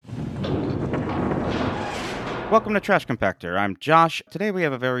Welcome to Trash Compactor. I'm Josh. Today we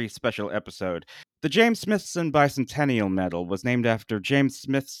have a very special episode. The James Smithson Bicentennial Medal was named after James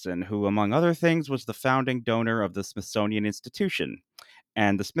Smithson, who, among other things, was the founding donor of the Smithsonian Institution.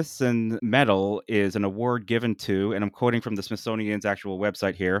 And the Smithson Medal is an award given to, and I'm quoting from the Smithsonian's actual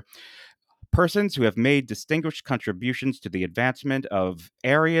website here, persons who have made distinguished contributions to the advancement of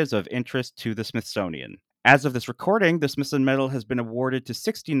areas of interest to the Smithsonian. As of this recording, the Smithson Medal has been awarded to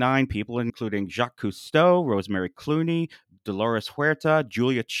 69 people, including Jacques Cousteau, Rosemary Clooney, Dolores Huerta,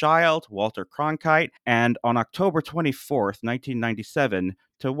 Julia Child, Walter Cronkite, and on October 24th, 1997,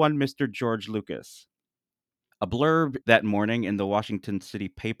 to one Mr. George Lucas. A blurb that morning in the Washington City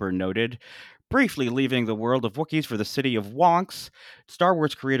paper noted, briefly leaving the world of Wookiees for the city of Wonks, Star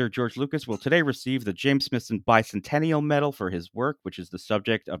Wars creator George Lucas will today receive the James Smithson Bicentennial Medal for his work, which is the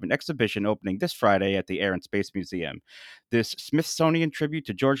subject of an exhibition opening this Friday at the Air and Space Museum. This Smithsonian tribute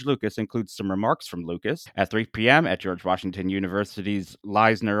to George Lucas includes some remarks from Lucas at 3 p.m. at George Washington University's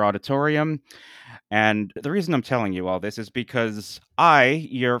Leisner Auditorium. And the reason I'm telling you all this is because I,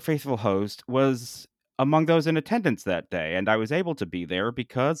 your faithful host, was among those in attendance that day, and I was able to be there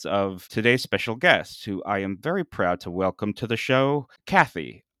because of today's special guest, who I am very proud to welcome to the show,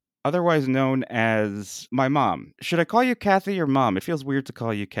 Kathy, otherwise known as my mom. Should I call you Kathy or Mom? It feels weird to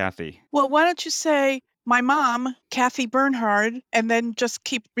call you Kathy. Well, why don't you say my mom, Kathy Bernhard, and then just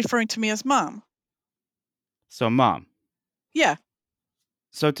keep referring to me as Mom? So, Mom. Yeah.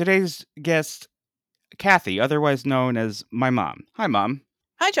 So today's guest, Kathy, otherwise known as my mom. Hi, Mom.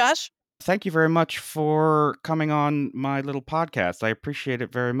 Hi, Josh. Thank you very much for coming on my little podcast. I appreciate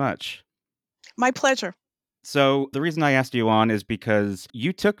it very much. My pleasure. So, the reason I asked you on is because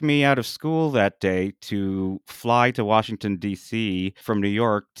you took me out of school that day to fly to Washington, D.C. from New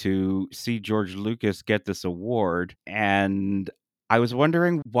York to see George Lucas get this award. And I was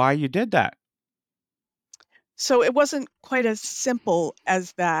wondering why you did that. So it wasn't quite as simple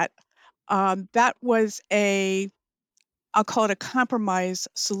as that. That was I'll call it a compromise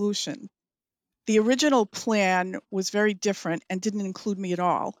solution. The original plan was very different and didn't include me at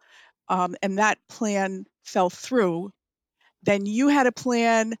all. And that plan fell through. Then you had a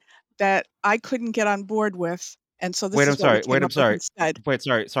plan that I couldn't get on board with. And so Wait, this I'm is what we sorry. Wait, came I'm up with sorry. instead.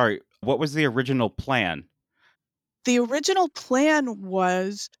 Wait, sorry. What was the original plan? The original plan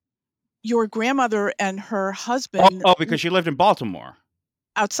was your grandmother and her Oh, husband because she lived in Baltimore.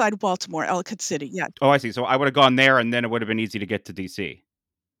 outside of Baltimore, Ellicott City, yeah. Oh, I see. So I would have gone there and then it would have been easy to get to D.C.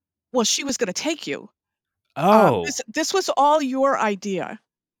 Well, she was gonna take you. Oh, This was all your idea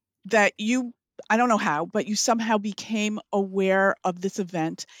that you I don't know how, but you somehow became aware of this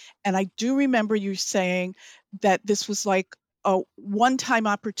event, and I do remember you saying that this was like a one-time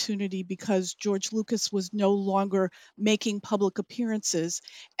opportunity because George Lucas was no longer making public appearances,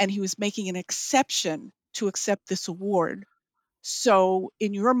 and he was making an exception to accept this award. So,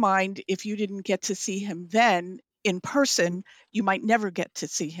 in your mind, if you didn't get to see him then in person, you might never get to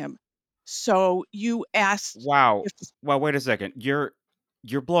see him. So, you asked wow. if Well, wait a second. You're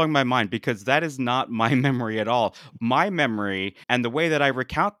blowing my mind because that is not my memory at all. My memory and the way that I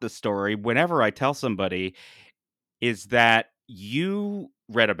recount the story whenever I tell somebody is that you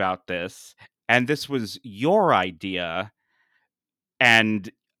read about this and this was your idea,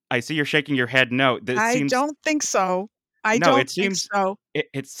 and I see you're shaking your head no. That I seems don't think so. I no, don't it think seems so.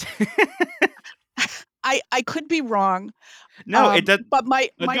 it's I could be wrong, no, it does but my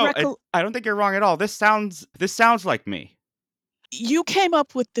no, I don't think you're wrong at all. This sounds like me. you came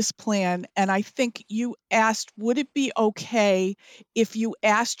up with this plan, and I think you asked, "Would it be okay if you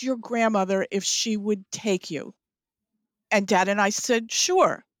asked your grandmother if she would take you?" And dad and I said,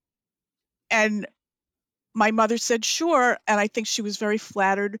 "Sure." And my mother said, "Sure," and I think she was very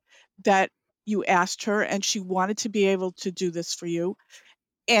flattered that you asked her, and she wanted to be able to do this for you,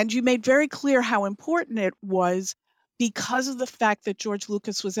 and you made very clear how important it was because of the fact that George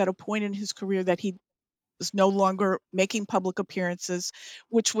Lucas was at a point in his career that he was no longer making public appearances,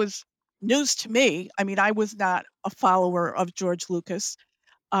 which was news to me. I mean, I was not a follower of George Lucas.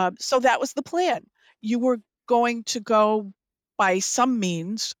 So that was the plan. You were going to go by some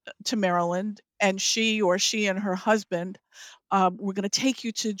means to Maryland, and she and her husband were going to take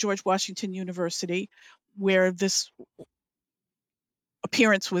you to George Washington University, where this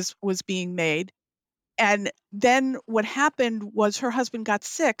appearance was being made. And then what happened was her husband got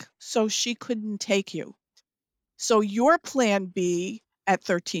sick, so she couldn't take you. So your plan B at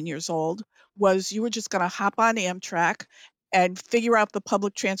 13 years old was you were just going to hop on Amtrak and figure out the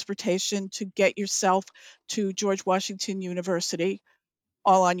public transportation to get yourself to George Washington University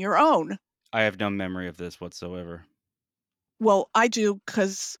all on your own. I have no memory of this whatsoever. Well, I do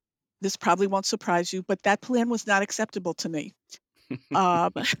because This probably won't surprise you, but that plan was not acceptable to me.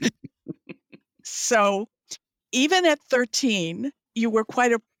 Um, so even at 13, you were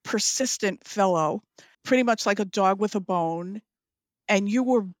quite a persistent fellow, pretty much like a dog with a bone, and you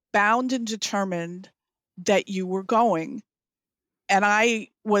were bound and determined that you were going. And I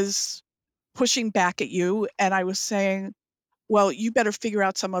was pushing back at you, and I was saying, "Well, you better figure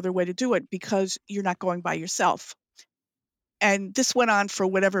out some other way to do it because you're not going by yourself." And this went on for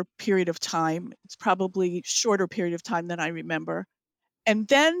whatever period of time. It's probably shorter period of time than I remember. And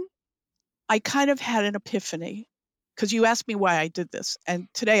then I kind of had an epiphany because you asked me why I did this. And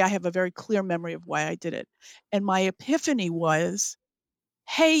today I have a very clear memory of why I did it. And my epiphany was,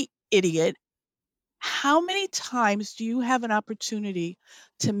 hey, idiot, how many times do you have an opportunity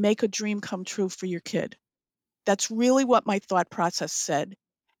to make a dream come true for your kid? That's really what my thought process said.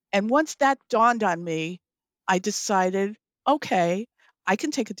 And once that dawned on me, I decided, okay, I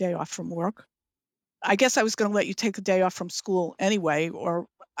can take a day off from work. I guess I was gonna let you take a day off from school anyway, or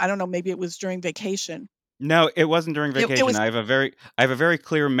I don't know, maybe it was during vacation. No, it wasn't during It vacation. was I have a very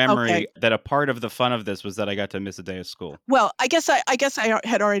clear okay. memory that a part of the fun of this was that I got to miss a day of school. Well, I guess I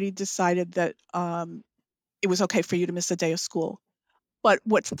had already decided that, it was okay for you to miss a day of school. But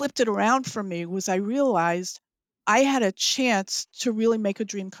what flipped it around for me was I realized I had a chance to really make a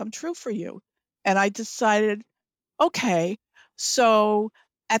dream come true for you. And I decided, okay, so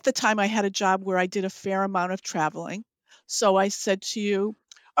at the time I had a job where I did a fair amount of traveling. So I said to you,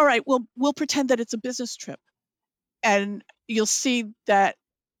 all right, well, we'll pretend that it's a business trip. And you'll see that,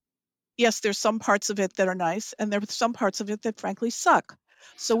 yes, there's some parts of it that are nice, and there are some parts of it that frankly suck.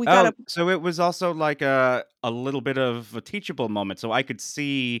 So we got Oh, to, so it was also like a little bit of a teachable moment, so I could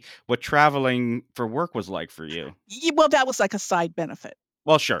see what traveling for work was like for you. well, that was like a side benefit.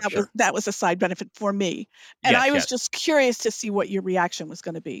 Well, sure, That was sure. that was a side benefit for me, and I Yes, was yes. just curious to see what your reaction was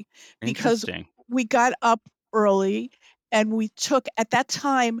gonna be, because Interesting. we got up early and we took at that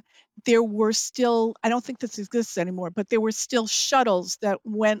time, there were still I don't think this exists anymore, but there were still shuttles that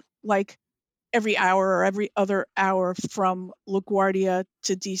went, like, every hour or every other hour from LaGuardia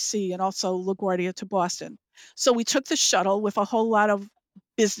to DC and also LaGuardia to Boston. So we took the shuttle with a whole lot of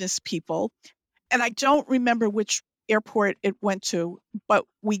business people, and I don't remember which airport it went to, but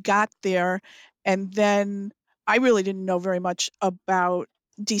we got there, and then I really didn't know very much about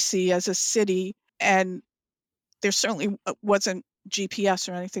DC as a city, and there certainly wasn't GPS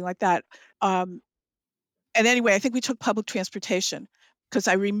or anything like that. Um, and anyway, I think we took public transportation because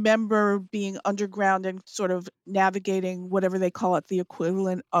I remember being underground and sort of navigating whatever they call it, the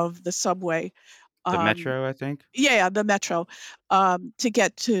equivalent of the subway. The Um, metro, I think? yeah, the metro, to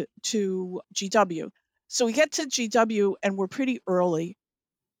get to GW. So we get to GW and we're pretty early,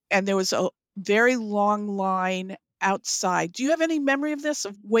 and there was a very long line outside. Do you have any memory of this,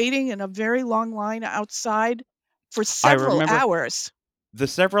 of waiting in a very long line outside for I several remember hours? the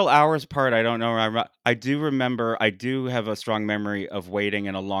several hours part, I don't know, I do remember I do have a strong memory of waiting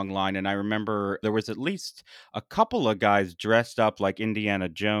in a long line, and I remember there was at least a couple of guys dressed up like Indiana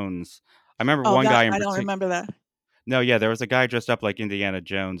Jones. I remember Oh, one that guy in I don't particular. remember that. No, yeah, there was a guy dressed up like Indiana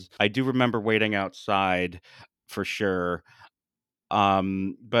Jones. I do remember waiting outside for sure.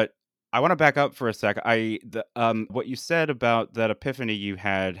 But I wanna back up for a sec. What you said about that epiphany you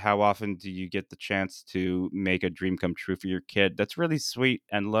had, how often do you get the chance to make a dream come true for your kid? That's really sweet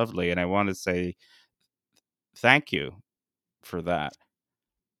and lovely, and I wanna say thank you for that.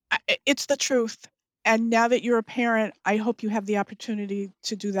 It's the truth, and now that you're a parent, I hope you have the opportunity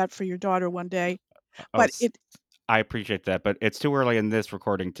to do that for your daughter one day. Oh, But s it I appreciate that, but it's too early in this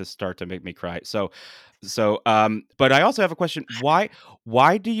recording to start to make me cry. But I also have a question.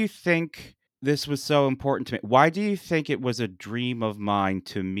 Why do you think this was so important to me? Why do you think it was a dream of mine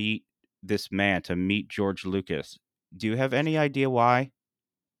to meet this man, to meet George Lucas? Do you have any idea why?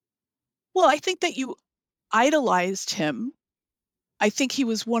 well, I think that you idolized him. I think he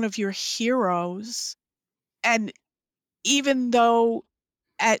was one of your heroes, and even though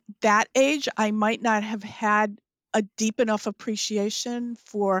at that age, I might not have had a deep enough appreciation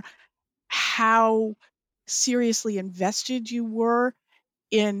for how seriously invested you were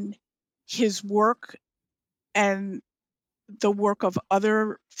in his work and the work of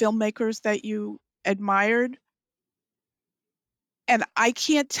other filmmakers that you admired. And I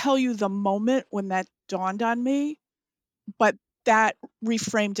can't tell you the moment when that dawned on me, but that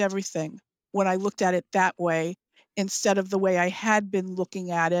reframed everything when I looked at it that way instead of the way I had been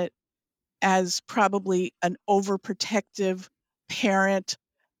looking at it as probably an overprotective parent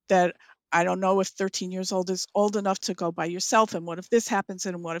that I don't know if 13 years old is old enough to go by yourself, and what if this happens,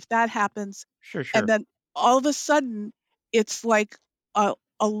 and what if that happens? Sure, And sure. then all of a sudden, it's like a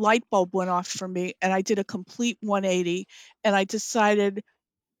a light bulb went off for me, and I did a complete 180, and I decided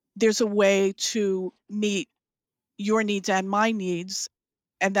there's a way to meet your needs and my needs,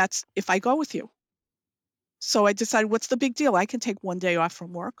 and that's if I go with you. So I decided, what's the big deal? I can take 1 day off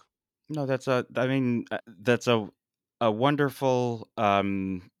from work. No, that's a wonderful,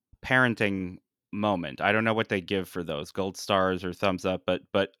 parenting moment. I don't know what they give for those, gold stars or thumbs up, but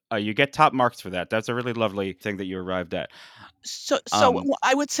you get top marks for that. That's a really lovely thing that you arrived at. Um,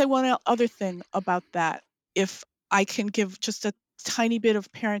 I would say one other thing about that, if I can give just a tiny bit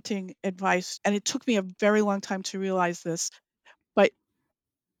of parenting advice, and it took me a very long time to realize this, but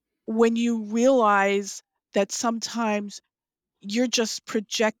when you realize that sometimes you're just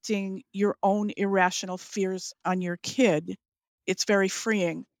projecting your own irrational fears on your kid, it's very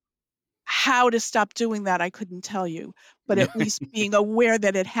freeing. How to stop doing that, I couldn't tell you, but at least being aware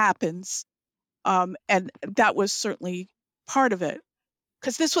that it happens, and that was certainly part of it.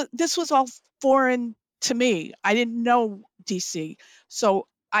 'Cause this was all foreign to me. I didn't know DC, so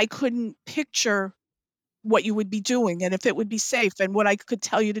I couldn't picture what you would be doing and if it would be safe and what I could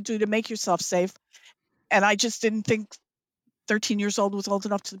tell you to do to make yourself safe, and I just didn't think 13 years old was old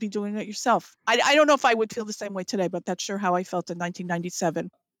enough to be doing it yourself. I don't know if I would feel the same way today, but that's sure how I felt in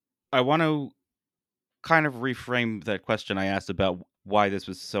 1997. I want to kind of reframe that question I asked about why this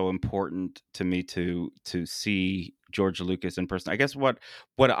was so important to me to see George Lucas in person. I guess what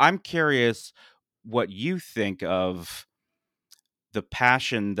I'm curious what you think of the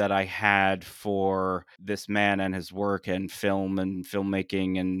passion that I had for this man and his work and film and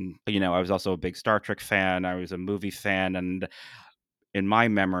filmmaking. And I was also a big Star Trek fan. I was a movie fan, and in my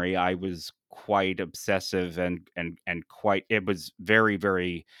memory I was quite obsessive and quite it was very,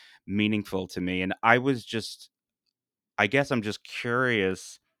 very meaningful to me. And I guess I'm just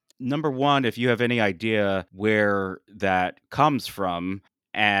curious. Number one, if you have any idea where that comes from.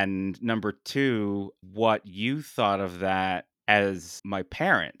 And number two, what you thought of that as my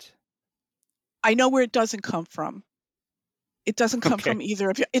parent. I know where it doesn't come from. It doesn't come Okay. from either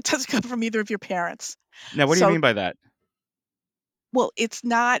of your it doesn't come from either of your parents. Now, what do you So mean by that? well, it's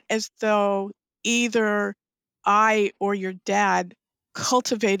not as though either I or your dad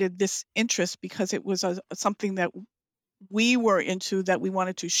cultivated this interest because it was something that we were into that we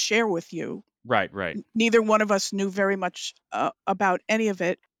wanted to share with you. Right, right. Neither one of us knew very much about any of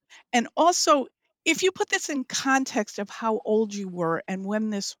it. And also, if you put this in context of how old you were and when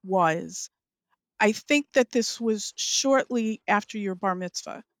this was, I think that this was shortly after your bar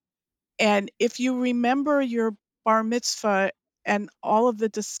mitzvah. And if you remember your bar mitzvah and all of the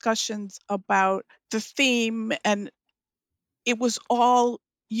discussions about the theme, and it was all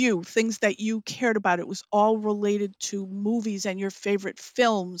you, things that you cared about. It was all related to movies and your favorite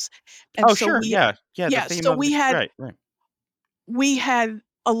films. And Oh, so sure, yeah. Yeah, the yeah, theme so of the right, right. we had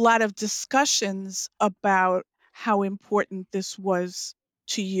a lot of discussions about how important this was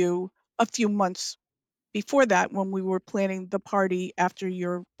to you a few months before that when we were planning the party after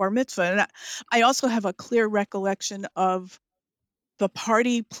your bar mitzvah. And I also have a clear recollection of the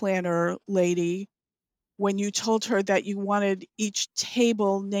party planner lady when you told her that you wanted each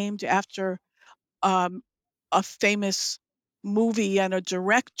table named after um, a famous movie and a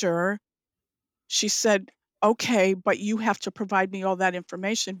director. She said, okay, but you have to provide me all that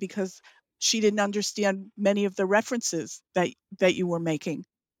information because she didn't understand many of the references that you were making.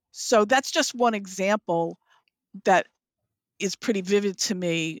 So that's just one example that is pretty vivid to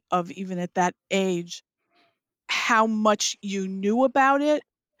me of even at that age, how much you knew about it,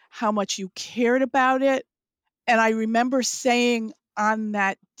 how much you cared about it. And I remember saying on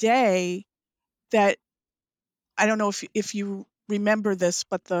that day that I don't know if you remember this,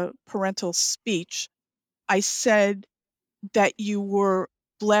 but the parental speech, I said that you were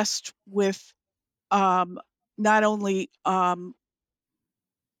blessed with um, not only a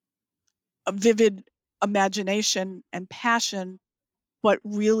vivid imagination and passion, but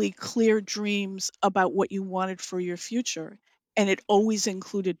really clear dreams about what you wanted for your future, and it always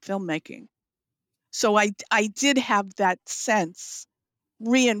included filmmaking. So I did have that sense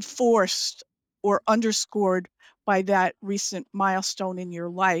reinforced or underscored by that recent milestone in your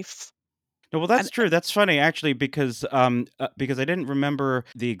life. No, well, And that's true. That's funny actually because I didn't remember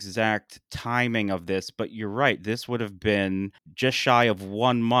the exact timing of this, but you're right. This would have been just shy of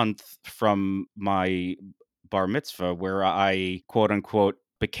 1 month from my bar mitzvah where I, quote unquote,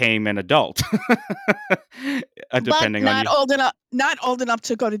 became an adult. but Depending on you. not old enough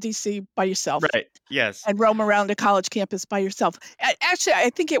to go to DC by yourself Right. Yes. and roam around a college campus by yourself. Actually, I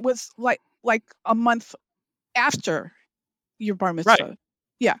think it was like a month after your bar Right. mitzvah.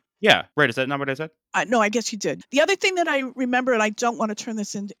 Yeah. Yeah. Right. Is that not what I said? No, I guess you did. The other thing that I remember, and I don't wanna turn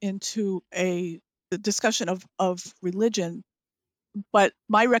this into a discussion of religion, but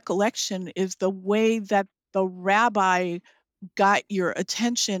my recollection is the way that the rabbi got your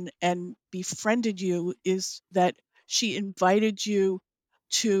attention and befriended you is that she invited you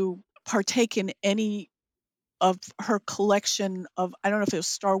to partake in any of her collection of, I don't know if it was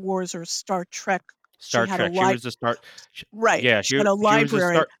Star Wars or Star Trek. She Star had a Trek. She li was a Star sh Right, Yeah, she had a she was a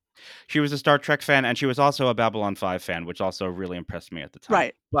library. Star Trek fan, and she was also a Babylon 5 fan, which also really impressed me at the time.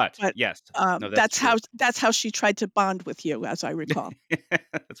 Right, But, but, yes, no, that's true. that's how she tried to bond with you, as I recall,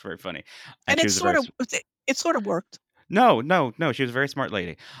 That's very funny. And and she it was a very sort s of it sort of worked. No, no, no, she was a very smart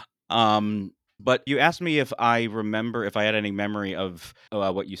lady. Um, but you asked me if I had any memory of,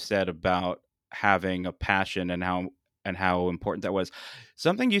 what you said about having a passion and how important that was.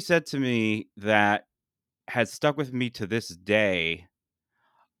 Something you said to me that has stuck with me to this day.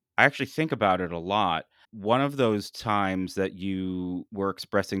 I actually think about it a lot. One of those times that you were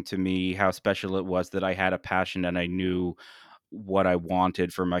expressing to me how special it was that I had a passion and I knew what I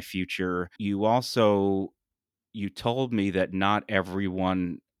wanted for my future. You told me that not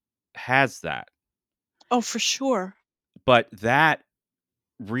everyone has that. Oh, for sure, But that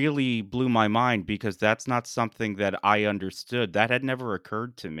really blew my mind because that's not something that I understood. That had never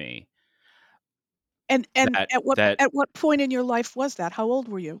occurred to me. and That that at what point in your life was that? How old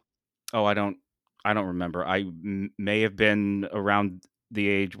were you? Oh, I don't remember. May have been around the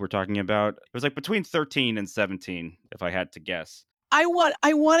age we're talking about. It was, like, between 13 and 17, if I had to guess. I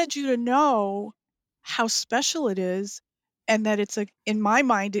wanted you to know how special it is and that it's a in my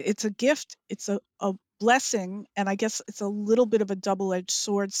mind, it's a gift, it's a blessing, and I guess it's a little bit of a double-edged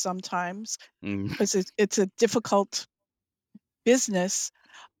sword sometimes Mm. 'cause it's a difficult business,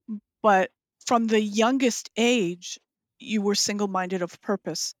 but from the youngest age, you were single-minded of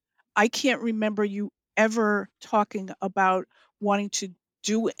purpose. I can't remember you ever talking about wanting to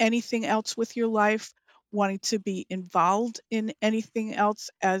do anything else with your life, wanting to be involved in anything else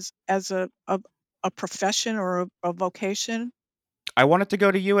as a profession or a vocation. I wanted to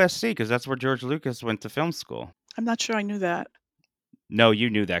go to USC because that's where George Lucas went to film school. I'm not sure I knew that. No, you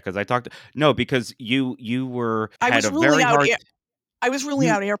knew that because I talked No, because you were I had was a ruling very out hard I was ruling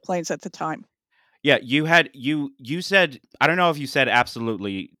you out airplanes at the time. Yeah, you said I don't know if you said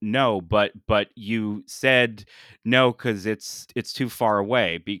absolutely no, but you said no because it's too far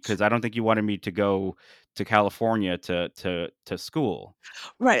away because I don't think you wanted me to go to California to school.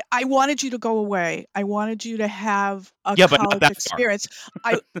 Right, I wanted you to go away. I wanted you to have a Yeah, but not college that far. experience.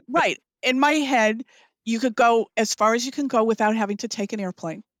 I Right, in my head, you could go as far as you can go without having to take an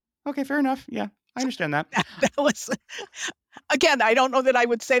airplane. Okay, fair enough. Yeah, I understand that. That was again, I don't know that I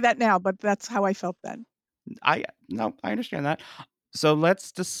would say that now, but that's how I felt then. I No, I understand that. So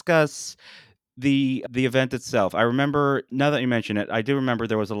let's discuss the event itself. I remember now that you mention it, I do remember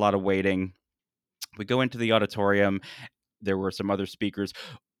there was a lot of waiting. We go into the auditorium. There were some other speakers,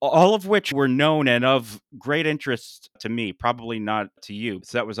 all of which were known and of great interest to me, probably not to you.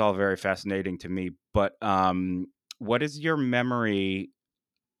 So that was all very fascinating to me. But what is your memory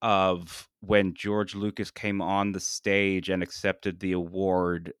of when George Lucas came on the stage and accepted the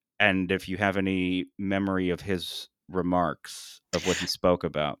award? And if you have any memory of his remarks of what he spoke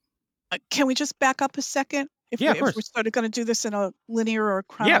about? Can we just back up a second Yeah, of if we're course. sort of gonna do this in a linear or Yeah.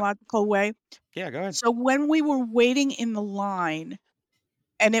 chronological way? Yeah, go ahead. So when we were waiting in the line,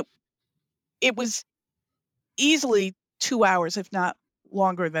 and it was easily 2 hours, if not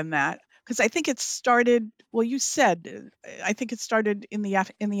longer than that, because I think it started well, you said, I think it started in the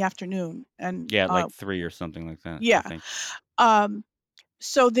afternoon, and, Yeah, like 3 or something like that, I yeah, think. um,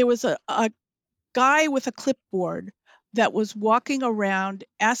 so there was a guy with a clipboard that was walking around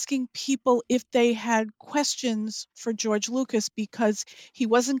asking people if they had questions for George Lucas because he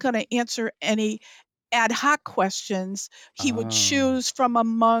wasn't gonna answer any ad hoc questions. He would Oh. choose from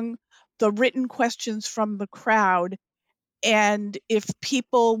among the written questions from the crowd, and if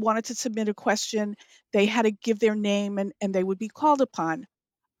people wanted to submit a question, they had to give their name and they would be called upon.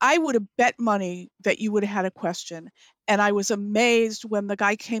 I would have bet money that you would have had a question, and I was amazed when the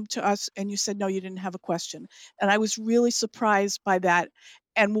guy came to us and you said, "No, you didn't have a question," and I was really surprised by that,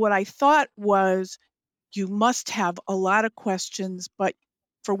 and what I thought was, you must have a lot of questions, but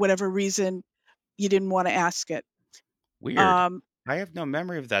for whatever reason, you didn't wanna ask it. Weird. Um, I have no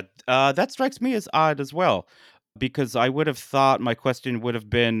memory of that. That strikes me as odd as well, because I would have thought my question would have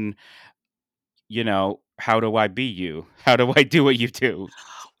been, "How do I be you? How do I do what you do?"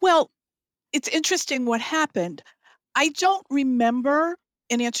 well, it's interesting what happened. I don't remember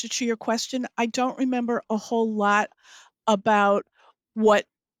in answer to your question, I don't remember a whole lot about what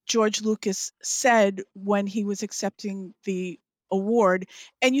George Lucas said when he was accepting the award.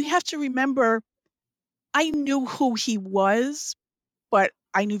 And you have to remember, I knew who he was, but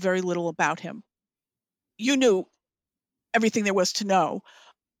I knew very little about him. You knew everything there was to know,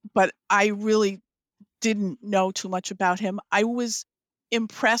 but I really didn't know too much about him. I was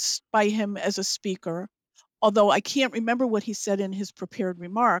impressed by him as a speaker, although I can't remember what he said in his prepared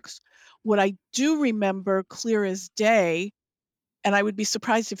remarks. What I do remember clear as day, and I would be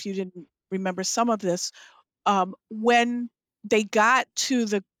surprised if you didn't remember some of this, when they got to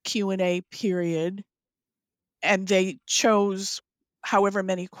the Q&A period and they chose however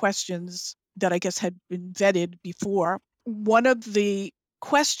many questions that I guess had been vetted before, one of the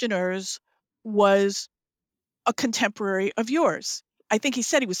questioners was a contemporary of yours. I think he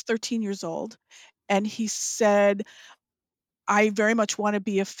said he was 13 years old, and he said, I very much want to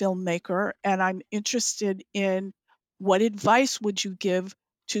be a filmmaker, and I'm interested in what advice would you give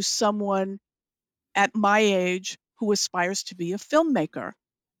to someone at my age who aspires to be a filmmaker?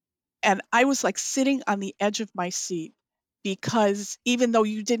 And I was like sitting on the edge of my seat because even though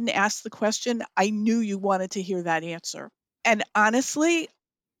you didn't ask the question, I knew you wanted to hear that answer. And honestly,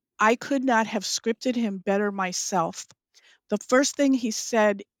 I could not have scripted him better myself. The first thing he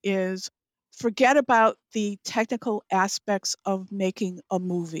said is, forget about the technical aspects of making a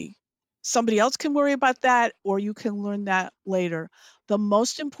movie. Somebody else can worry about that, or you can learn that later. The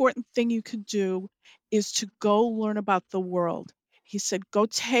most important thing you can do is to go learn about the world. He said, go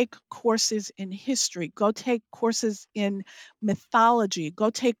take courses in history, go take courses in mythology, go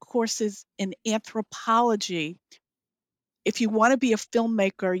take courses in anthropology. If you want to be a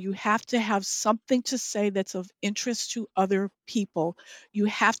filmmaker, you have to have something to say that's of interest to other people. You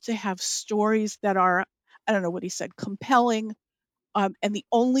have to have stories that are, I don't know what he said, compelling. And the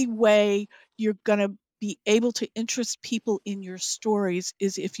only way you're going to be able to interest people in your stories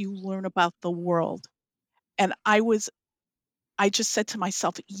is if you learn about the world. And I just said to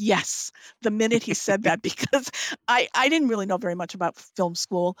myself, yes, the minute he said that, because I didn't really know very much about film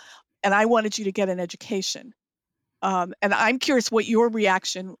school, and I wanted you to get an education. And I'm curious what your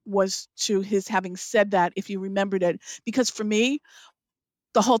reaction was to his having said that, if you remembered it, because for me,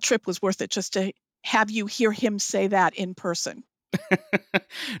 the whole trip was worth it just to have you hear him say that in person.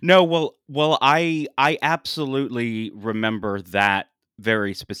 No, well, I absolutely remember that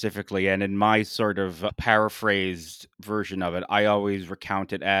very specifically, and in my sort of paraphrased version of it, I always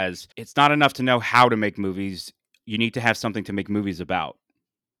recount it as it's not enough to know how to make movies, you need to have something to make movies about.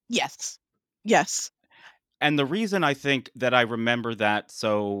 Yes. Yes. And the reason I think that I remember that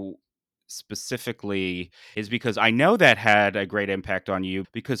so specifically is because I know that had a great impact on you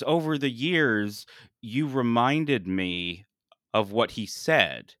because over the years, you reminded me of what he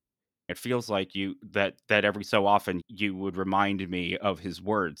said. It feels like you that every so often you would remind me of his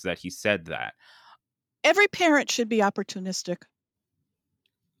words that he said that. Every parent should be opportunistic.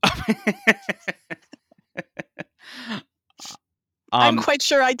 I'm um, quite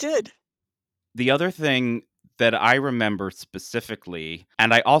sure I did. the other thing that I remember specifically,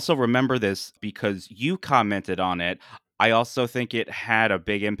 and I also remember this because you commented on it, I also think it had a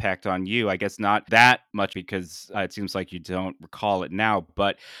big impact on you. I guess not that much because it seems like you don't recall it now,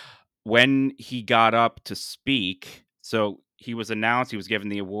 but when he got up to speak, so he was announced, he was given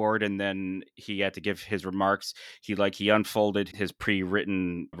the award, and then he had to give his remarks. He unfolded his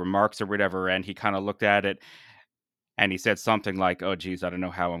pre-written remarks or whatever, and he kind of looked at it and he said something like, "Oh, geez, I don't know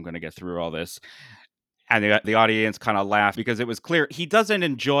how I'm going to get through all this." And the audience kinda laughed because it was clear he doesn't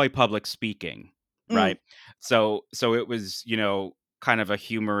enjoy public speaking, Mm. right? So it was, kind of a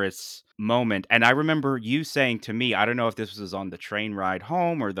humorous moment, and I remember you saying to me, I don't know if this was on the train ride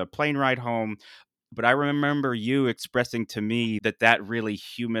home or the plane ride home, but I remember you expressing to me that that really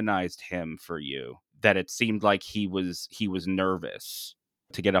humanized him for you, that it seemed like he was nervous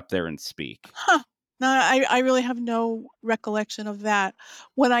to get up there and speak. Huh. No, I really have no recollection of that.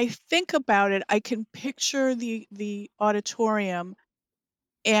 When I think about it, I can picture the auditorium,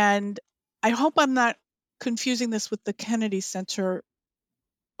 and I hope I'm not confusing this with the Kennedy Center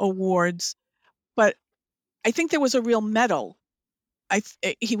awards, but I think there was a real medal.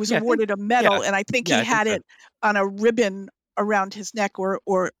 He was Yeah, I think awarded a yeah. medal, and I think Yeah, he I think had so. it on a ribbon around his neck, or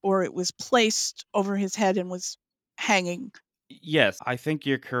it was placed over his head and was hanging. Yes, I think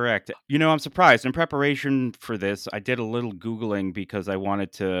you're correct. I'm surprised. In preparation for this, I did a little Googling because I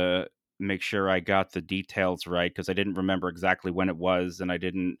wanted to make sure I got the details right because I didn't remember exactly when it was and I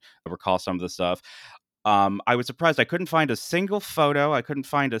didn't recall some of the stuff. I was surprised I couldn't find a single photo. I couldn't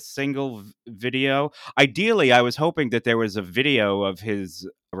find a single video. Ideally, I was hoping that there was a video of his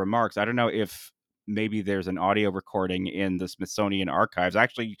remarks. I don't know if maybe there's an audio recording in the Smithsonian archives.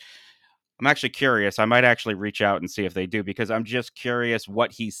 I'm actually curious. I might actually reach out and see if they do, because I'm just curious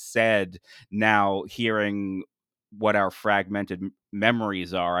what he said now, hearing what our fragmented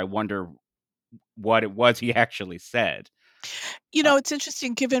memories are. I wonder what it was he actually said. You Uh, know, it's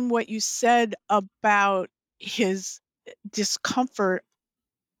interesting given what you said about his discomfort.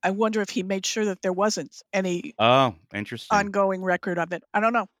 I wonder if he made sure that there wasn't any oh, interesting. ongoing record of it. I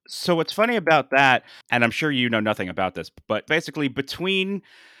don't know. So what's funny about that, and I'm sure you know nothing about this, but basically between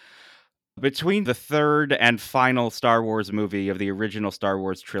the third and final Star Wars movie of the original Star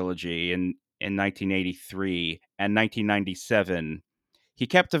Wars trilogy in 1983 and 1997, he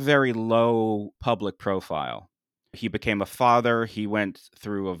kept a very low public profile. He became a father. He went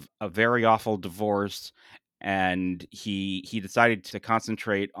through a very awful divorce, and he decided to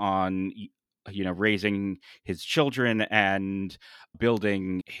concentrate on raising his children and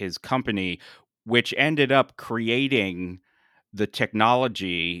building his company, which ended up creating the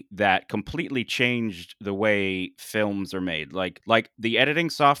technology that completely changed the way films are made. Like the editing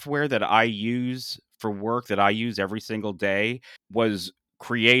software that I use for work, that I use every single day, was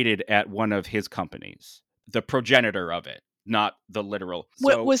created at one of his companies. The progenitor of it, not the literal.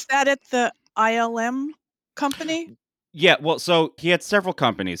 So, Was that at the ILM company? yeah, well, so he had several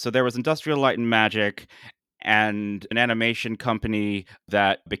companies. So there was Industrial Light and Magic and an animation company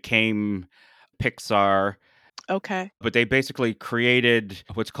that became Pixar, Okay. but they basically created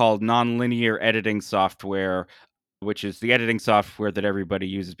what's called nonlinear editing software, which is the editing software that everybody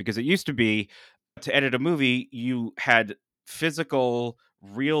uses. Because it used to be, to edit a movie, you had physical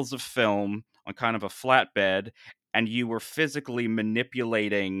reels of film on kind of a flatbed, and you were physically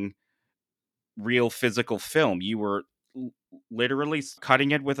manipulating real physical film. You were literally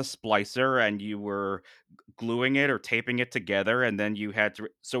cutting it with a splicer, and you were gluing it or taping it together, and then you had to,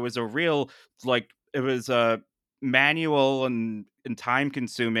 so it was a real, like, it was a manual and time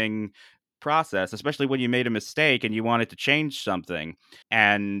consuming process, especially when you made a mistake and you wanted to change something.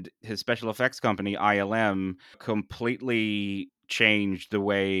 And his special effects company, ILM, completely changed the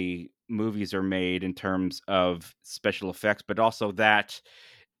way movies are made in terms of special effects, but also that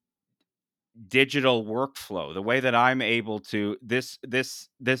digital workflow, the way that I'm able to, this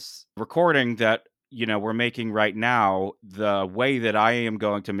recording that we're making right now, the way that I am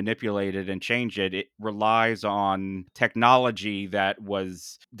going to manipulate it and change it, it relies on technology that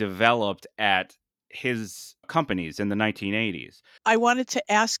was developed at his companies in the 1980s. I wanted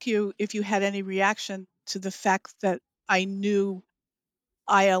to ask you if you had any reaction to the fact that I knew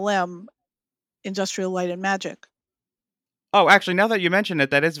ILM, Industrial Light and Magic. Oh, actually, now that you mention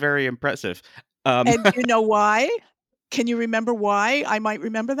it, that is very impressive. And do you know why? Can you remember why I might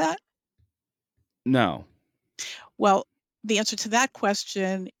remember that? No. Well, the answer to that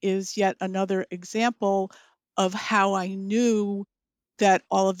question is yet another example of how I knew that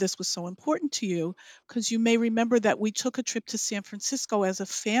all of this was so important to you, because you may remember that we took a trip to San Francisco as a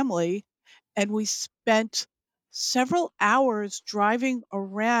family, and we spent several hours driving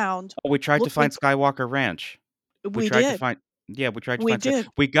around Oh, we tried to looking. find Skywalker Ranch. We We tried to did. find Yeah, we tried to We find Sky,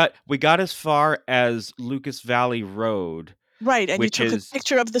 did. we got as far as Lucas Valley Road, Right, and you which took a is,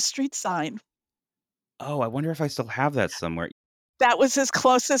 picture of the street sign. oh, I wonder if I still have that somewhere. That was as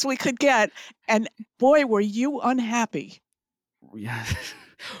close as we could get, and boy, were you unhappy. Yeah.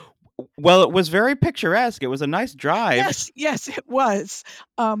 Well, it was very picturesque. It was a nice drive. Yes, yes, it was.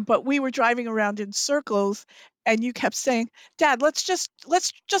 But we were driving around in circles, and you kept saying, "Dad, let's just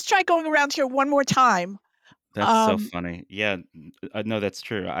try going around here one more time." That's so Um, funny. Yeah, no, that's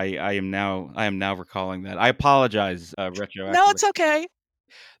true. I am now recalling that. I apologize, no, retroactively. it's okay.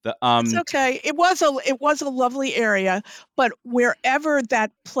 The It's okay. It was a lovely area, but wherever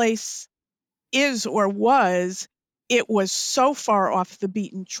that place is or was, it was so far off the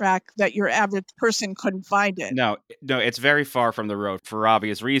beaten track that your average person couldn't find it. No, no, it's very far from the road for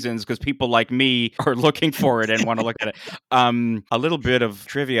obvious reasons, because people like me are looking for it and wanna look at it. A little bit of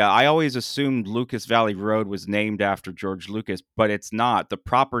trivia, I always assumed Lucas Valley Road was named after George Lucas, but it's not. The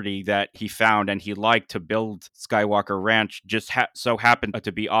property that he found and he liked to build Skywalker Ranch just so happened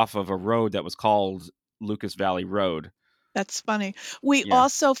to be off of a road that was called Lucas Valley Road. That's funny. We Yeah.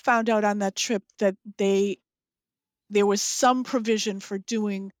 also found out on that trip that there was some provision for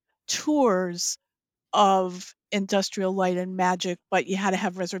doing tours of Industrial Light and Magic, but you had to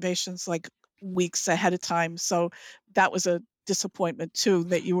have reservations, like, weeks ahead of time, so that was a disappointment too,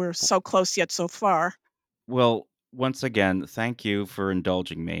 that you were so close yet so far. Well, once again, thank you for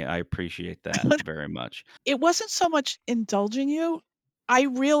indulging me. I appreciate that But very much. it wasn't so much indulging you. I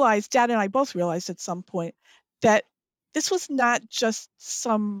realized, Dad and I both realized at some point, that this was not just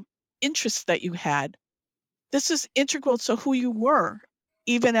some interests that you had. This is integral to who you were,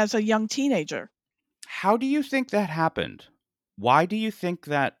 even as a young teenager. How do you think that happened? Why do you think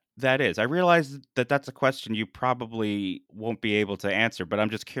that that is? I realize that that's a question you probably won't be able to answer, but I'm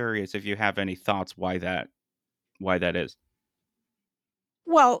just curious if you have any thoughts why that is.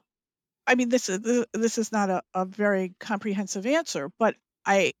 Well, I mean, this is not a very comprehensive answer, but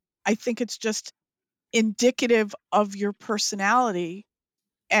I I think it's just indicative of your personality,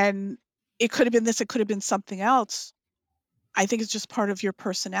 and it could have been this, it could have been something else. I think it's just part of your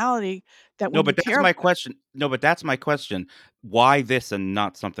personality that No, when you but that's care my question. No, but that's my question. Why this and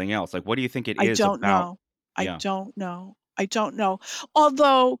not something else? Like, what do you think it I is don't about? know. I Yeah. don't know. I don't know.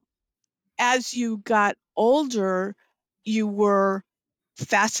 Although, as you got older, you were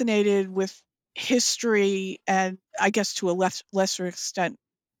fascinated with history and I guess to a lesser extent,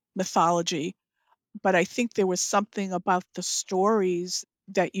 mythology. But I think there was something about the stories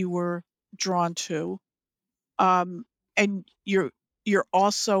that you were drawn to. And you're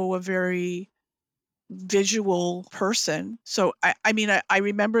also a very visual person. So I mean, I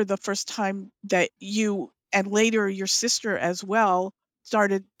remember the first time that you and later your sister as well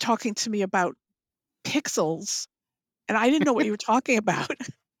started talking to me about pixels, and I didn't know what you were talking about.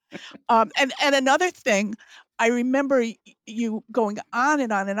 And another thing, I remember you going on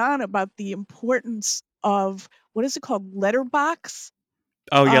and on and on about the importance of what is it called, letterbox.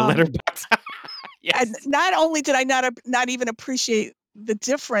 Oh, yeah, Um, letterbox. and Yes. not only did I not even appreciate the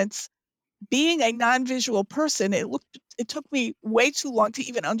difference, being a non-visual person, it took me way too long to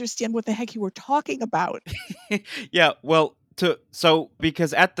even understand what the heck you were talking about. Yeah, well, to so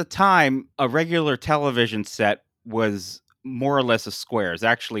because at the time, a regular television set was more or less a square. It's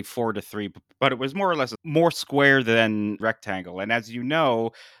actually 4 to 3, but it was more or less more square than rectangle, and as you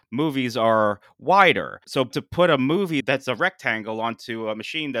know, movies are wider. So to put a movie that's a rectangle onto a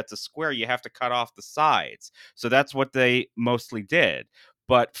machine that's a square, you have to cut off the sides. So that's what they mostly did.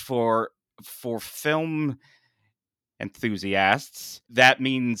 But for film enthusiasts, that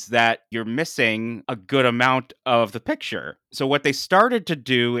means that you're missing a good amount of the picture. So, what they started to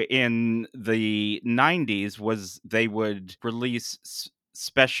do in the 90s was they would release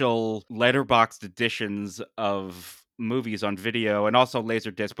special letterboxed editions of movies on video and also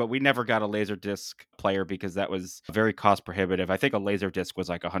laserdisc, but we never got a laserdisc player because that was very cost prohibitive. I think a laserdisc was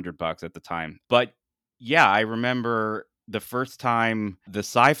like $100 at the time. But yeah, I remember the first time the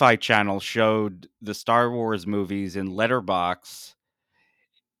Sci-Fi Channel showed the Star Wars movies in letterbox,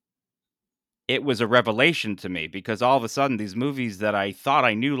 it was a revelation to me because all of a sudden these movies that I thought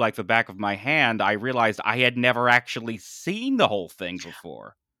I knew like the back of my hand, I realized I had never actually seen the whole thing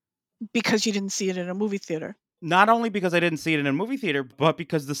before. Because you didn't see it in a movie theater. Not only because I didn't see it in a movie theater, but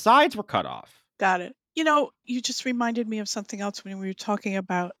because the sides were cut off. Got it. You know, you just reminded me of something else when we were talking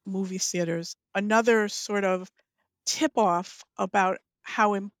about movie theaters. Another sort of tip-off about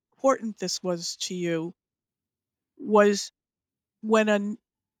how important this was to you was when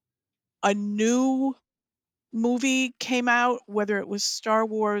a new movie came out, whether it was Star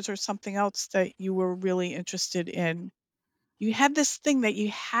Wars or something else that you were really interested in, you had this thing that you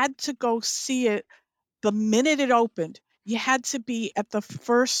had to go see it the minute it opened. You had to be at the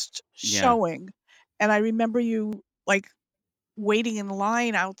first Yeah. showing, and I remember you, like, waiting in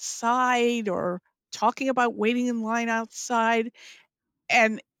line outside or talking about waiting in line outside,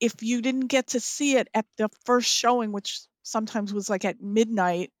 and if you didn't get to see it at the first showing, which sometimes was, like, at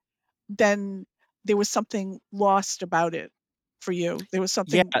midnight, then there was something lost about it for you. There was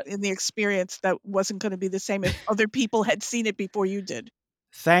Yeah. something in the experience that wasn't gonna be the same if other people had seen it before you did.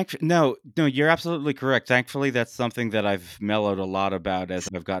 No, you're absolutely correct. Thankfully, that's something that I've mellowed a lot about as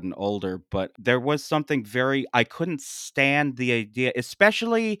I've gotten older, but there was something very I couldn't stand the idea,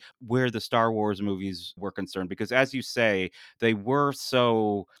 especially where the Star Wars movies were concerned, because as you say, they were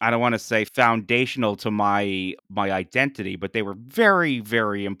so, I don't wanna say foundational to my identity, but they were very,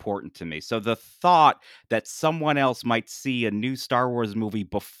 very important to me. So the thought that someone else might see a new Star Wars movie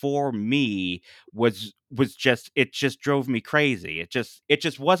before me was just it just drove me crazy. It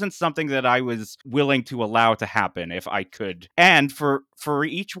just wasn't something that I was willing to allow to happen if I could. And for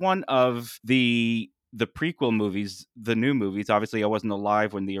each one of the prequel movies, the new movies, obviously I wasn't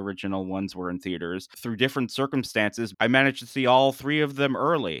alive when the original ones were in theaters. Through different circumstances, I managed to see all 3 of them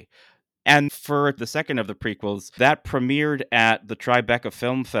early. And for the second of the prequels, that premiered at the Tribeca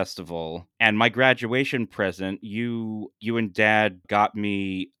Film Festival, and my graduation present, you and dad got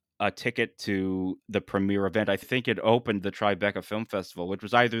me a ticket to the premiere event. I think it opened the Tribeca Film Festival, which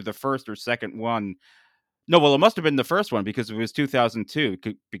was either the first or second one. No, well, it must have been the first one because it was 2002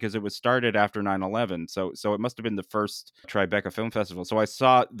 because it was started after 9/11. So it must have been the first Tribeca Film Festival. So I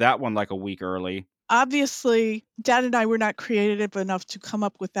saw that one like a week early. Obviously, Dad and I were not creative enough to come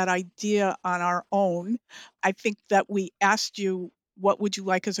up with that idea on our own. I think that we asked you, "What would you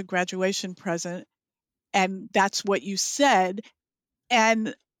like as a graduation present?" And that's what you said,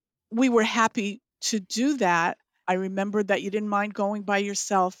 and we were happy to do that. I remember that you didn't mind going by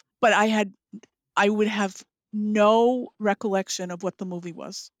yourself, but I would have no recollection of what the movie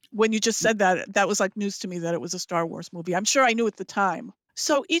was. When you just said that, that was like news to me that it was a Star Wars movie. I'm sure I knew at the time.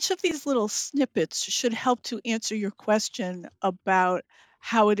 So each of these little snippets should help to answer your question about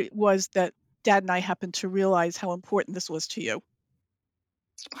how it was that Dad and I happened to realize how important this was to you.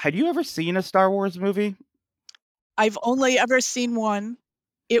 Had you ever seen a Star Wars movie? I've only ever seen one.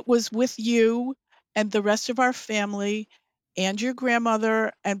 It was with you and the rest of our family and your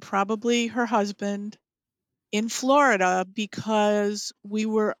grandmother and probably her husband in Florida because we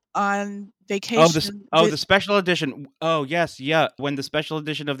were on vacation The special edition. Oh, yes, yeah. When the special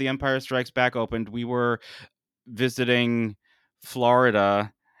edition of The Empire Strikes Back opened, we were visiting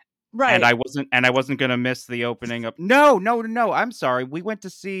Florida, and right. I wasn't gonna miss the opening up. No, no, no, I'm sorry. We went to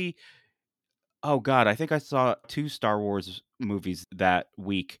see, oh god, I think I saw 2 Star Wars movies that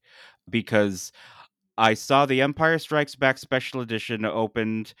week because I saw The Empire Strikes Back special edition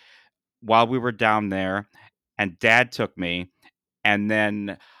opened while we were down there, and Dad took me, and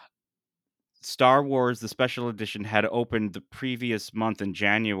then Star Wars, the special edition, had opened the previous month in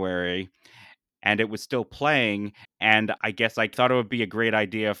January, and it was still playing, and I guess I thought it would be a great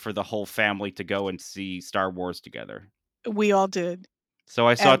idea for the whole family to go and see Star Wars together. We all did. So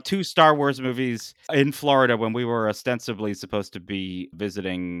I saw And 2 Star Wars movies in Florida when we were ostensibly supposed to be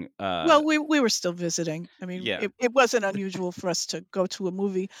visiting, well, we were still visiting. I mean, yeah, it wasn't unusual for us to go to a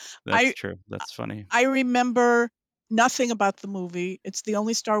movie. that's I true, that's funny. I remember nothing about the movie. It's the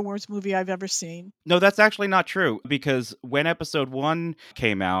only Star Wars movie I've ever seen. No, that's actually not true because when episode 1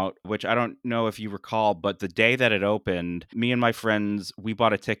 came out, which I don't know if you recall, but the day that it opened, me and my friends, we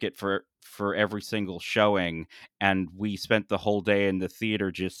bought a ticket for every single showing, and we spent the whole day in the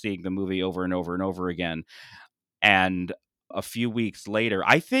theater just seeing the movie over and over and over again. And a few weeks later,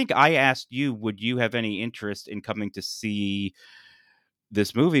 I think I asked you, would you have any interest in coming to see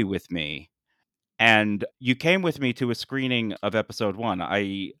this movie with me? And you came with me to a screening of episode 1.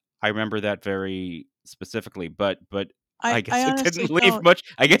 I remember that very specifically, but I I guess it honestly didn't leave don't. much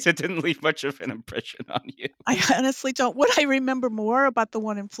I guess it didn't leave much of an impression on you. I honestly don't. What I remember more about the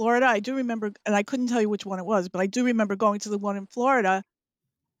one in Florida, I do remember, and I couldn't tell you which one it was, but I do remember going to the one in Florida.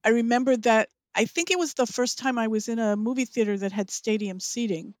 I remember that I think it was the first time I was in a movie theater that had stadium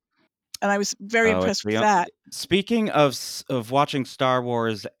seating, and I was very Oh, it's impressed with the that. speaking of watching Star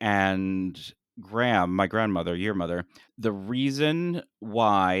Wars and Graham, my grandmother, your mother, the reason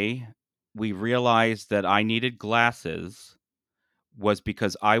why we realized that I needed glasses was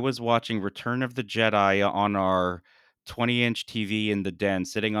because I was watching Return of the Jedi on our 20-inch TV in the den,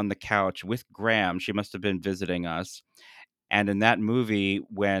 sitting on the couch with Graham. She must have been visiting us. And in that movie,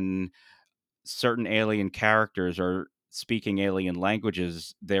 when certain alien characters are speaking alien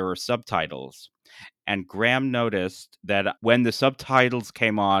languages, there are subtitles. And Graham noticed that when the subtitles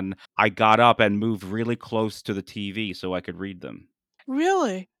came on, I got up and moved really close to the TV so I could read them.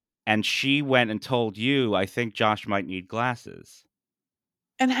 Really? And she went and told you, I think Josh might need glasses.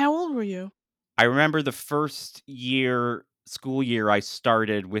 And how old were you? I remember the first year school year I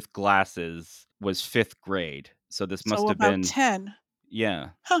started with glasses was 5th grade, so this must So have about been, 10. yeah.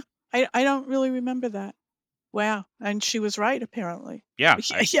 Huh. I don't really remember that. Wow. And she was right, apparently. Yeah,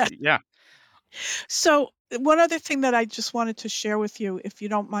 Yeah, yeah. yeah. So one other thing that I just wanted to share with you, if you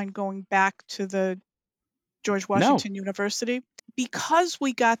don't mind going back to the George No. Washington University. Because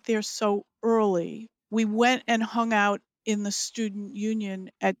we got there so early, we went and hung out in the student union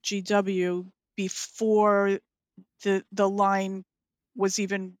at GW before the line was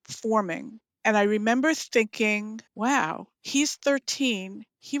even forming. And I remember thinking, wow, he's 13.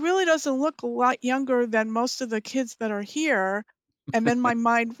 He really doesn't look a lot younger than most of the kids that are here. And then my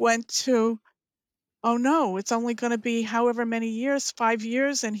mind went to, oh no, it's only going to be however many years, 5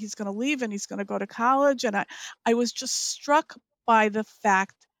 years, and he's going to leave and he's going to go to college. And I was just struck by the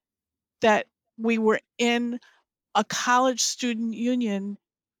fact that we were in a college student union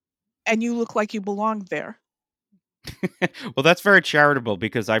and you look like you belonged there. Well, that's very charitable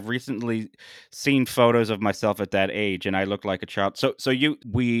because I've recently seen photos of myself at that age and I look like a child. So you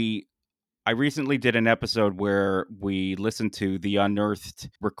we I recently did an episode where we listened to the unearthed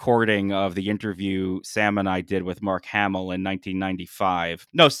recording of the interview Sam and I did with Mark Hamill in 1995.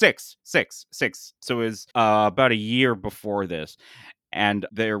 No, six. So it was about a year before this. And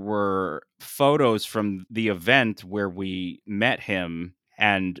there were photos from the event where we met him,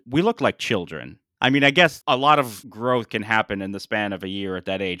 and we looked like children. I mean, I guess a lot of growth can happen in the span of a year at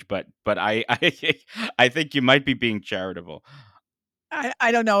that age, but I think you might be being charitable.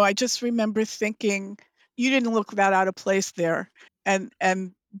 I don't know, I just remember thinking, "You didn't look that out of place there," and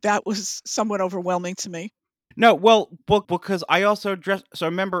that was somewhat overwhelming to me. No, well, because I also dressed. So I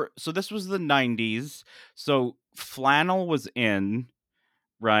remember. So this was the '90s. So flannel was in,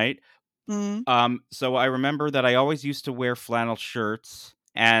 right? Mm. So I remember that I always used to wear flannel shirts,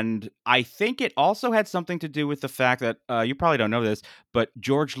 and I think it also had something to do with the fact that you probably don't know this, but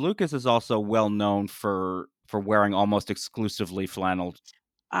George Lucas is also well known for wearing almost exclusively I flannel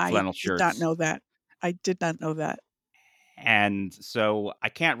did not shirts. know that. I did not know that. And so I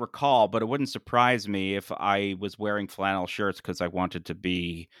can't recall, but it wouldn't surprise me if I was wearing flannel shirts because I wanted to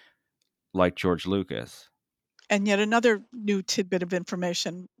be like George Lucas. And yet another new tidbit of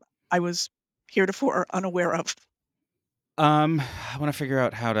information I was heretofore unaware of. I want to figure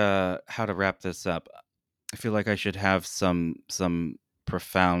out how to wrap this up. I feel like I should have some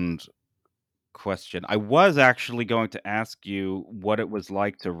profound question. I was actually going to ask you what it was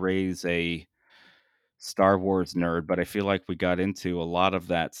like to raise a Star Wars nerd, but I feel like we got into a lot of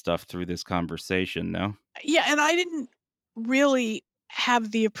that stuff through this conversation, no? Yeah, and I didn't really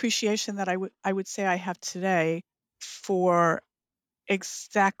have the appreciation that I would say I have today for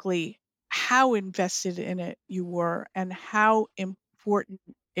exactly how invested in it you were and how important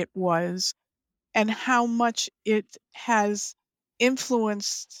it was and how much it has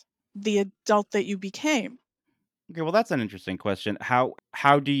influenced the adult that you became. Okay, well that's an interesting question.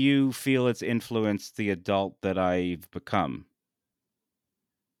 How do you feel it's influenced the adult that I've become?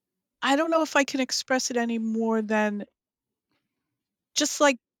 I don't know if I can express it any more than just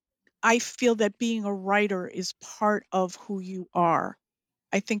like I feel that being a writer is part of who you are.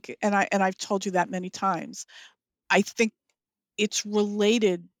 I think and I've told you that many times. I think it's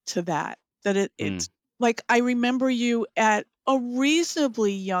related to that, that Mm. it's like, I remember you at a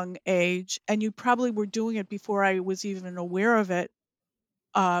reasonably young age, and you probably were doing it before I was even aware of it,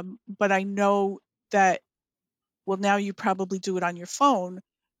 but I know that well, now you probably do it on your phone,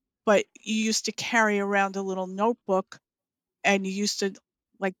 but you used to carry around a little notebook, and you used to,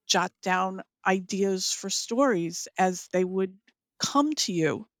 like, jot down ideas for stories as they would come to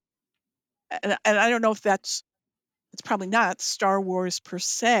you, and I don't know if that's it's probably not Star Wars per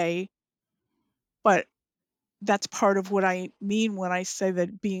se, but that's part of what I mean when I say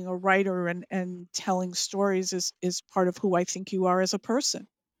that being a writer and telling stories is part of who I think you are as a person.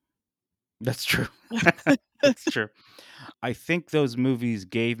 That's true. That's true. I think those movies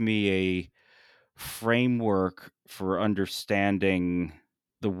gave me a framework for understanding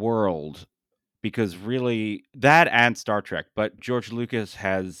the world because really that and Star Trek, but George Lucas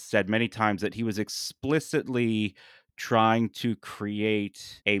has said many times that he was explicitly trying to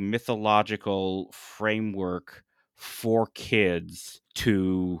create a mythological framework for kids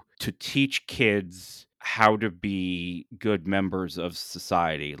to teach kids how to be good members of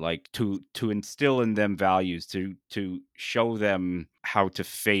society, like to instill in them values, to show them how to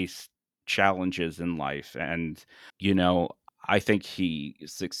face challenges in life. And you know, I think he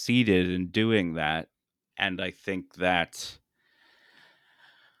succeeded in doing that, and I think that,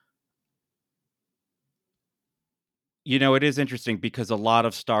 it is interesting because a lot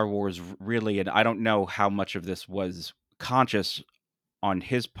of Star Wars really, and I don't know how much of this was conscious on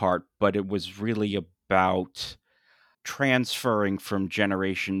his part, but it was really about transferring from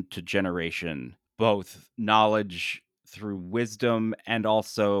generation to generation, both knowledge through wisdom and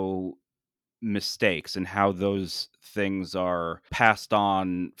also mistakes, and how those things are passed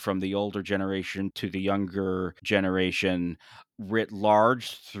on from the older generation to the younger generation writ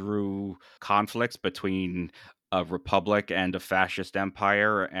large through conflicts between a republic and a fascist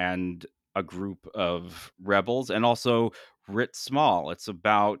empire and a group of rebels, and also writ small. It's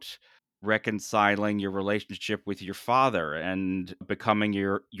about reconciling your relationship with your father and becoming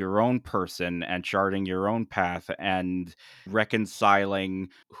your own person and charting your own path, and reconciling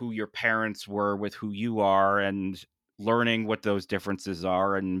who your parents were with who you are, and learning what those differences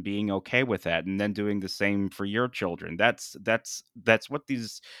are and being okay with that, and then doing the same for your children. That's what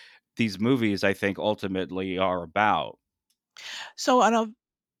these movies, I think, ultimately are about. So on a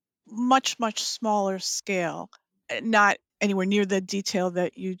much, much smaller scale, not anywhere near the detail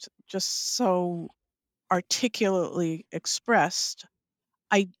that you just so articulately expressed,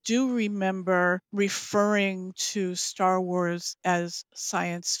 I do remember referring to Star Wars as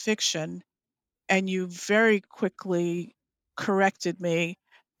science fiction, and you very quickly corrected me,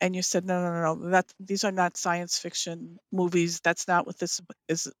 and you said, "No, no, no, no, that these are not science fiction movies. That's not what this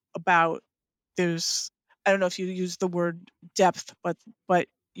is about." There's I don't know if you used the word depth, but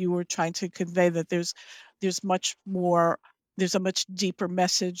you were trying to convey that there's much more there's a much deeper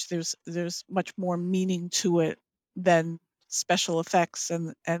message, there's much more meaning to it than special effects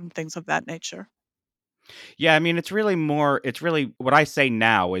and things of that nature. Yeah, I mean, it's really what I say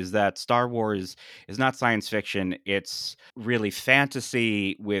now is that Star Wars is not science fiction. It's really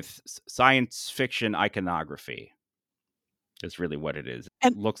fantasy with science fiction iconography, is really what it is.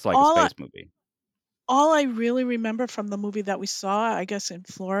 And Looks like a all I space movie. all I really remember from the movie that we saw, I guess in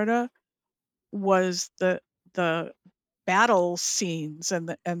Florida, was the battle scenes and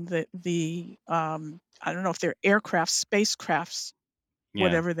the I don't know if they're aircraft, spacecrafts, Yeah.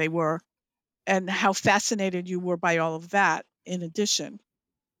 whatever they were, and how fascinated you were by all of that in addition.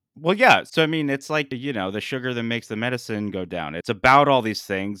 Well, yeah. So, I mean, it's like, the sugar that makes the medicine go down. It's about all these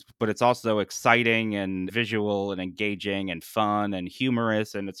things, but it's also exciting and visual and engaging and fun and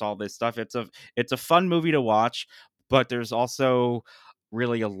humorous and it's all this stuff. It's a fun movie to watch, but there's also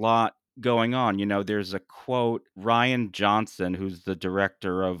really a lot going on. There's a quote Ryan Johnson, who's the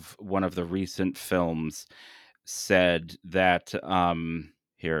director of one of the recent films, said that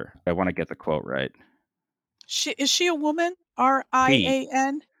here, I want to get the quote right. Is she a woman? He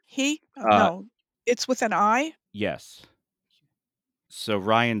RIAN? He? Oh, uh no. It's with an I? yes. So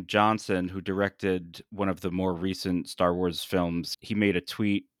Ryan Johnson, who directed one of the more recent Star Wars films, he made a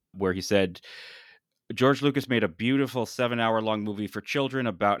tweet where he said, George Lucas made a beautiful 7-hour long movie for children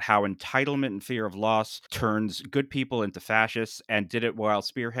about how entitlement and fear of loss turns good people into fascists and did it while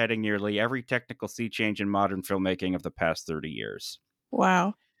spearheading nearly every technical sea change in modern filmmaking of the past 30 years.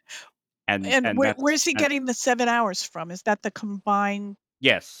 Wow. And And where that's is he and getting the 7 hours from? Is that the combined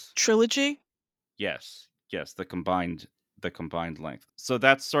yes. trilogy? Yes, yes, the combined length. So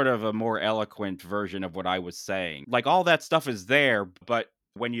that's sort of a more eloquent version of what I was saying. Like all that stuff is there, but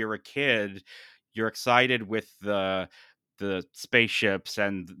when you're a kid, you're excited with the spaceships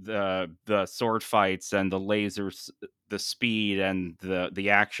and the sword fights and the lasers, the speed and the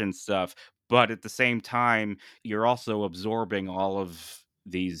action stuff. But at the same time, you're also absorbing all of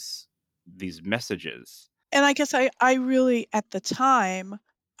these messages. And I guess I really at the time,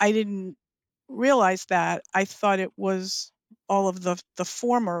 I didn't realize that. I thought it was all of the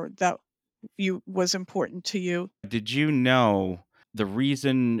former that you was important to you. Did you know the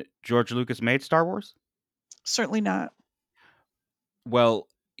reason George Lucas made Star Wars? Certainly not. Well,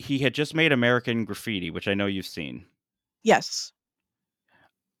 he had just made American Graffiti, which I know you've seen. Yes.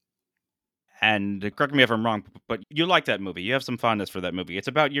 And correct me if I'm wrong, but you like that movie. You have some fondness for that movie. It's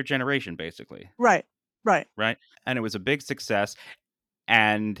about your generation, basically, Right. Right. right? And it was a big success.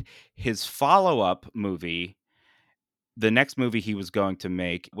 And his follow up movie, the next movie he was going to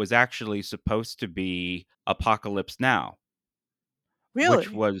make, was actually supposed to be Apocalypse Now, which Really?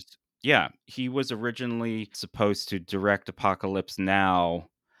 was, yeah, he was originally supposed to direct Apocalypse Now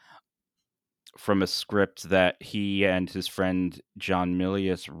from a script that he and his friend John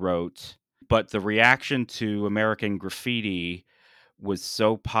Milius wrote. But the reaction to American Graffiti was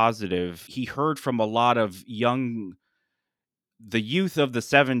so positive. He heard from a lot of the youth of the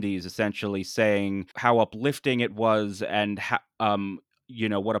 70s essentially saying how uplifting it was and how,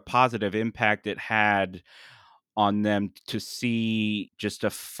 what a positive impact it had on them to see just a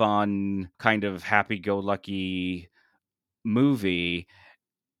fun kind of happy-go-lucky movie.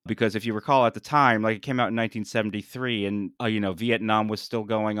 Because if you recall at the time, like, it came out in 1973 and, Vietnam was still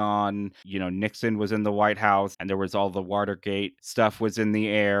going on, Nixon was in the White House, and there was all the Watergate stuff was in the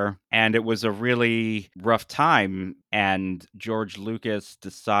air, and it was a really rough time, and George Lucas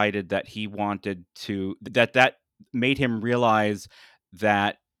decided that he wanted to that made him realize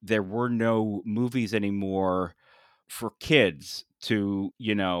that there were no movies anymore for kids to,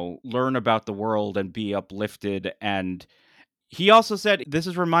 learn about the world and be uplifted. And he also said, "This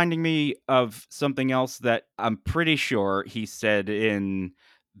is reminding me of something else that I'm pretty sure he said in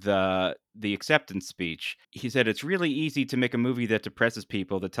the acceptance speech." He said, "It's really easy to make a movie that depresses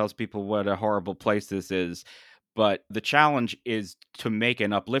people, that tells people what a horrible place this is, but the challenge is to make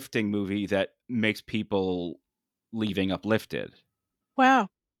an uplifting movie that makes people leaving uplifted." Wow.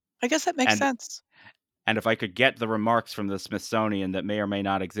 I guess that makes And sense. and if I could get the remarks from the Smithsonian that may or may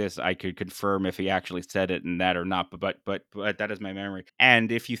not exist, I could confirm if he actually said it in that or not. But that is my memory.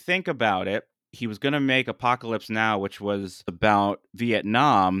 And if you think about it, he was going to make Apocalypse Now, which was about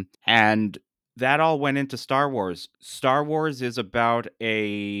Vietnam, and that all went into Star Wars. Star Wars is about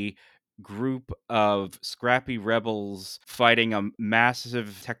a group of scrappy rebels fighting a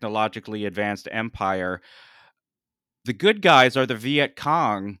massive technologically advanced empire. The good guys are the Viet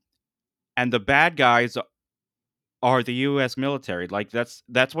Cong, and the bad guys are the US military. Like, that's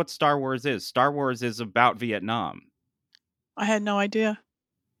what Star Wars is. Star Wars is about Vietnam. I had no idea.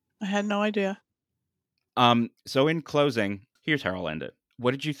 I had no idea. So in closing, here's how I'll end it.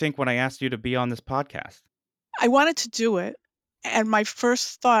 What did you think when I asked you to be on this podcast? I wanted to do it, and my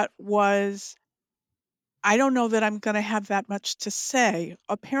first thought was, I don't know that I'm gonna have that much to say.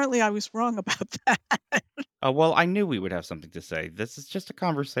 Apparently, I was wrong about that. Oh, well, I knew we would have something to say. This is just a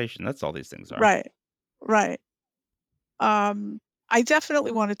conversation. That's all these things are. Right. Right. Um, I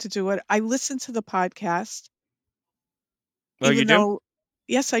definitely wanted to do it. I listened to the podcast, Oh, you even do? though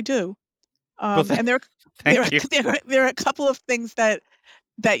yes, I do. Well, And there thank you. there are a couple of things that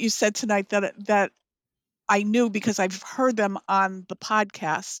you said tonight that I knew because I've heard them on the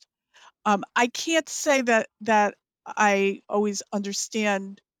podcast. I can't say that I always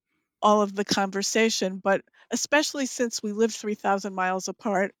understand all of the conversation, but especially since we live 3,000 miles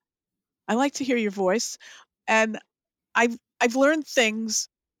apart, I like to hear your voice, and I've learned things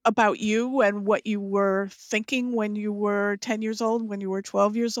about you and what you were thinking when you were 10 years old, when you were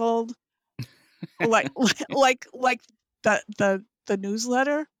 12 years old, like like the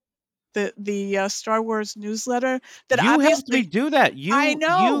newsletter, the Star Wars newsletter that You helped me obviously do that. I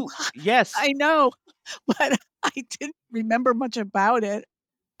know, Yes. I know, but I didn't remember much about it,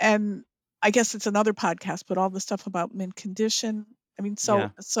 and I guess it's another podcast, but all the stuff about mint condition, I mean, Yeah.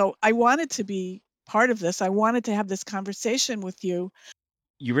 so I wanted to be part of this. I wanted to have this conversation with you.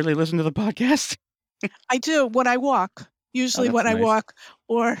 You really listen to the podcast? I do when I walk, Oh, usually that's when I nice. walk,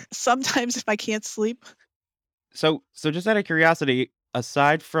 or sometimes if I can't sleep. So just out of curiosity,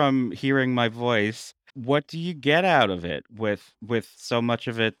 aside from hearing my voice, what do you get out of it with so much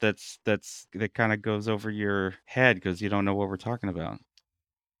of it that kind of goes over your head because you don't know what we're talking about?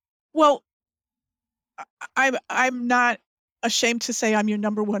 Well, I'm not ashamed to say I'm your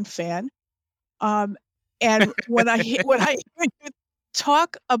number 1 fan, um, and when I hear you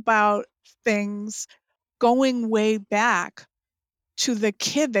talk about things going way back to the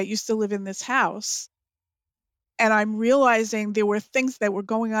kid that used to live in this house, and I'm realizing there were things that were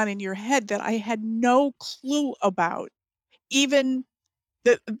going on in your head that I had no clue about. Even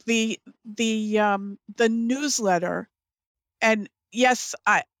the the newsletter, and yes,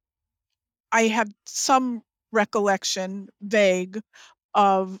 I have some recollection, vague,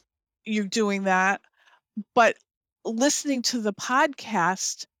 of you doing that, but listening to the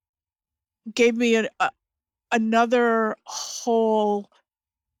podcast gave me another whole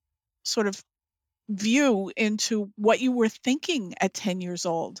sort of view into what you were thinking at 10 years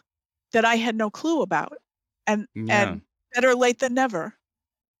old that I had no clue about, Yeah. and better late than never.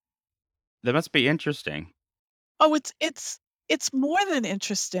 That must be interesting. Oh, it's more than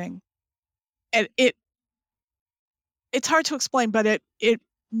interesting, and it's hard to explain, but it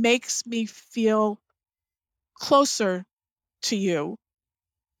makes me feel closer to you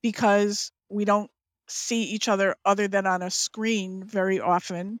because we don't see each other than on a screen very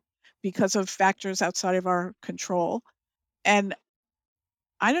often because of factors outside of our control, and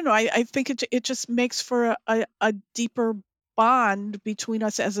I don't know, I think it just makes for a deeper bond between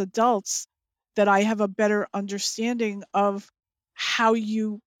us as adults that I have a better understanding of how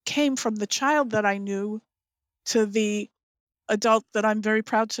you came from the child that I knew to the adult that I'm very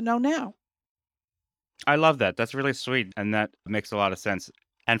proud to know now. I love that. That's really sweet, and that makes a lot of sense.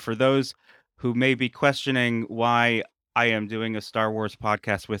 And for those who may be questioning why I am doing a Star Wars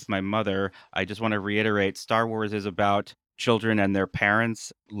podcast with my mother, I just want to reiterate Star Wars is about children and their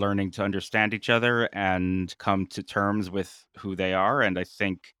parents learning to understand each other and come to terms with who they are. And I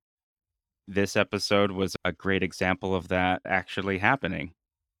think this episode was a great example of that actually happening.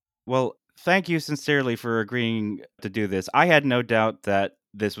 Well, thank you sincerely for agreeing to do this. I had no doubt that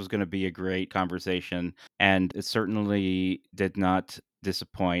this was going to be a great conversation, and it certainly did not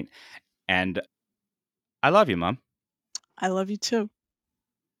disappoint. And I love you, Mom. I love you too.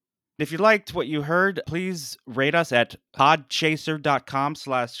 If you liked what you heard, please rate us at podchaser.com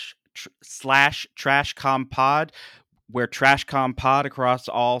slash trashcompod. We're trashcompod across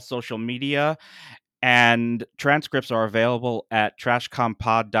all social media. And transcripts are available at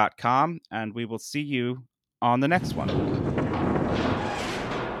trashcompod.com. And we will see you on the next one.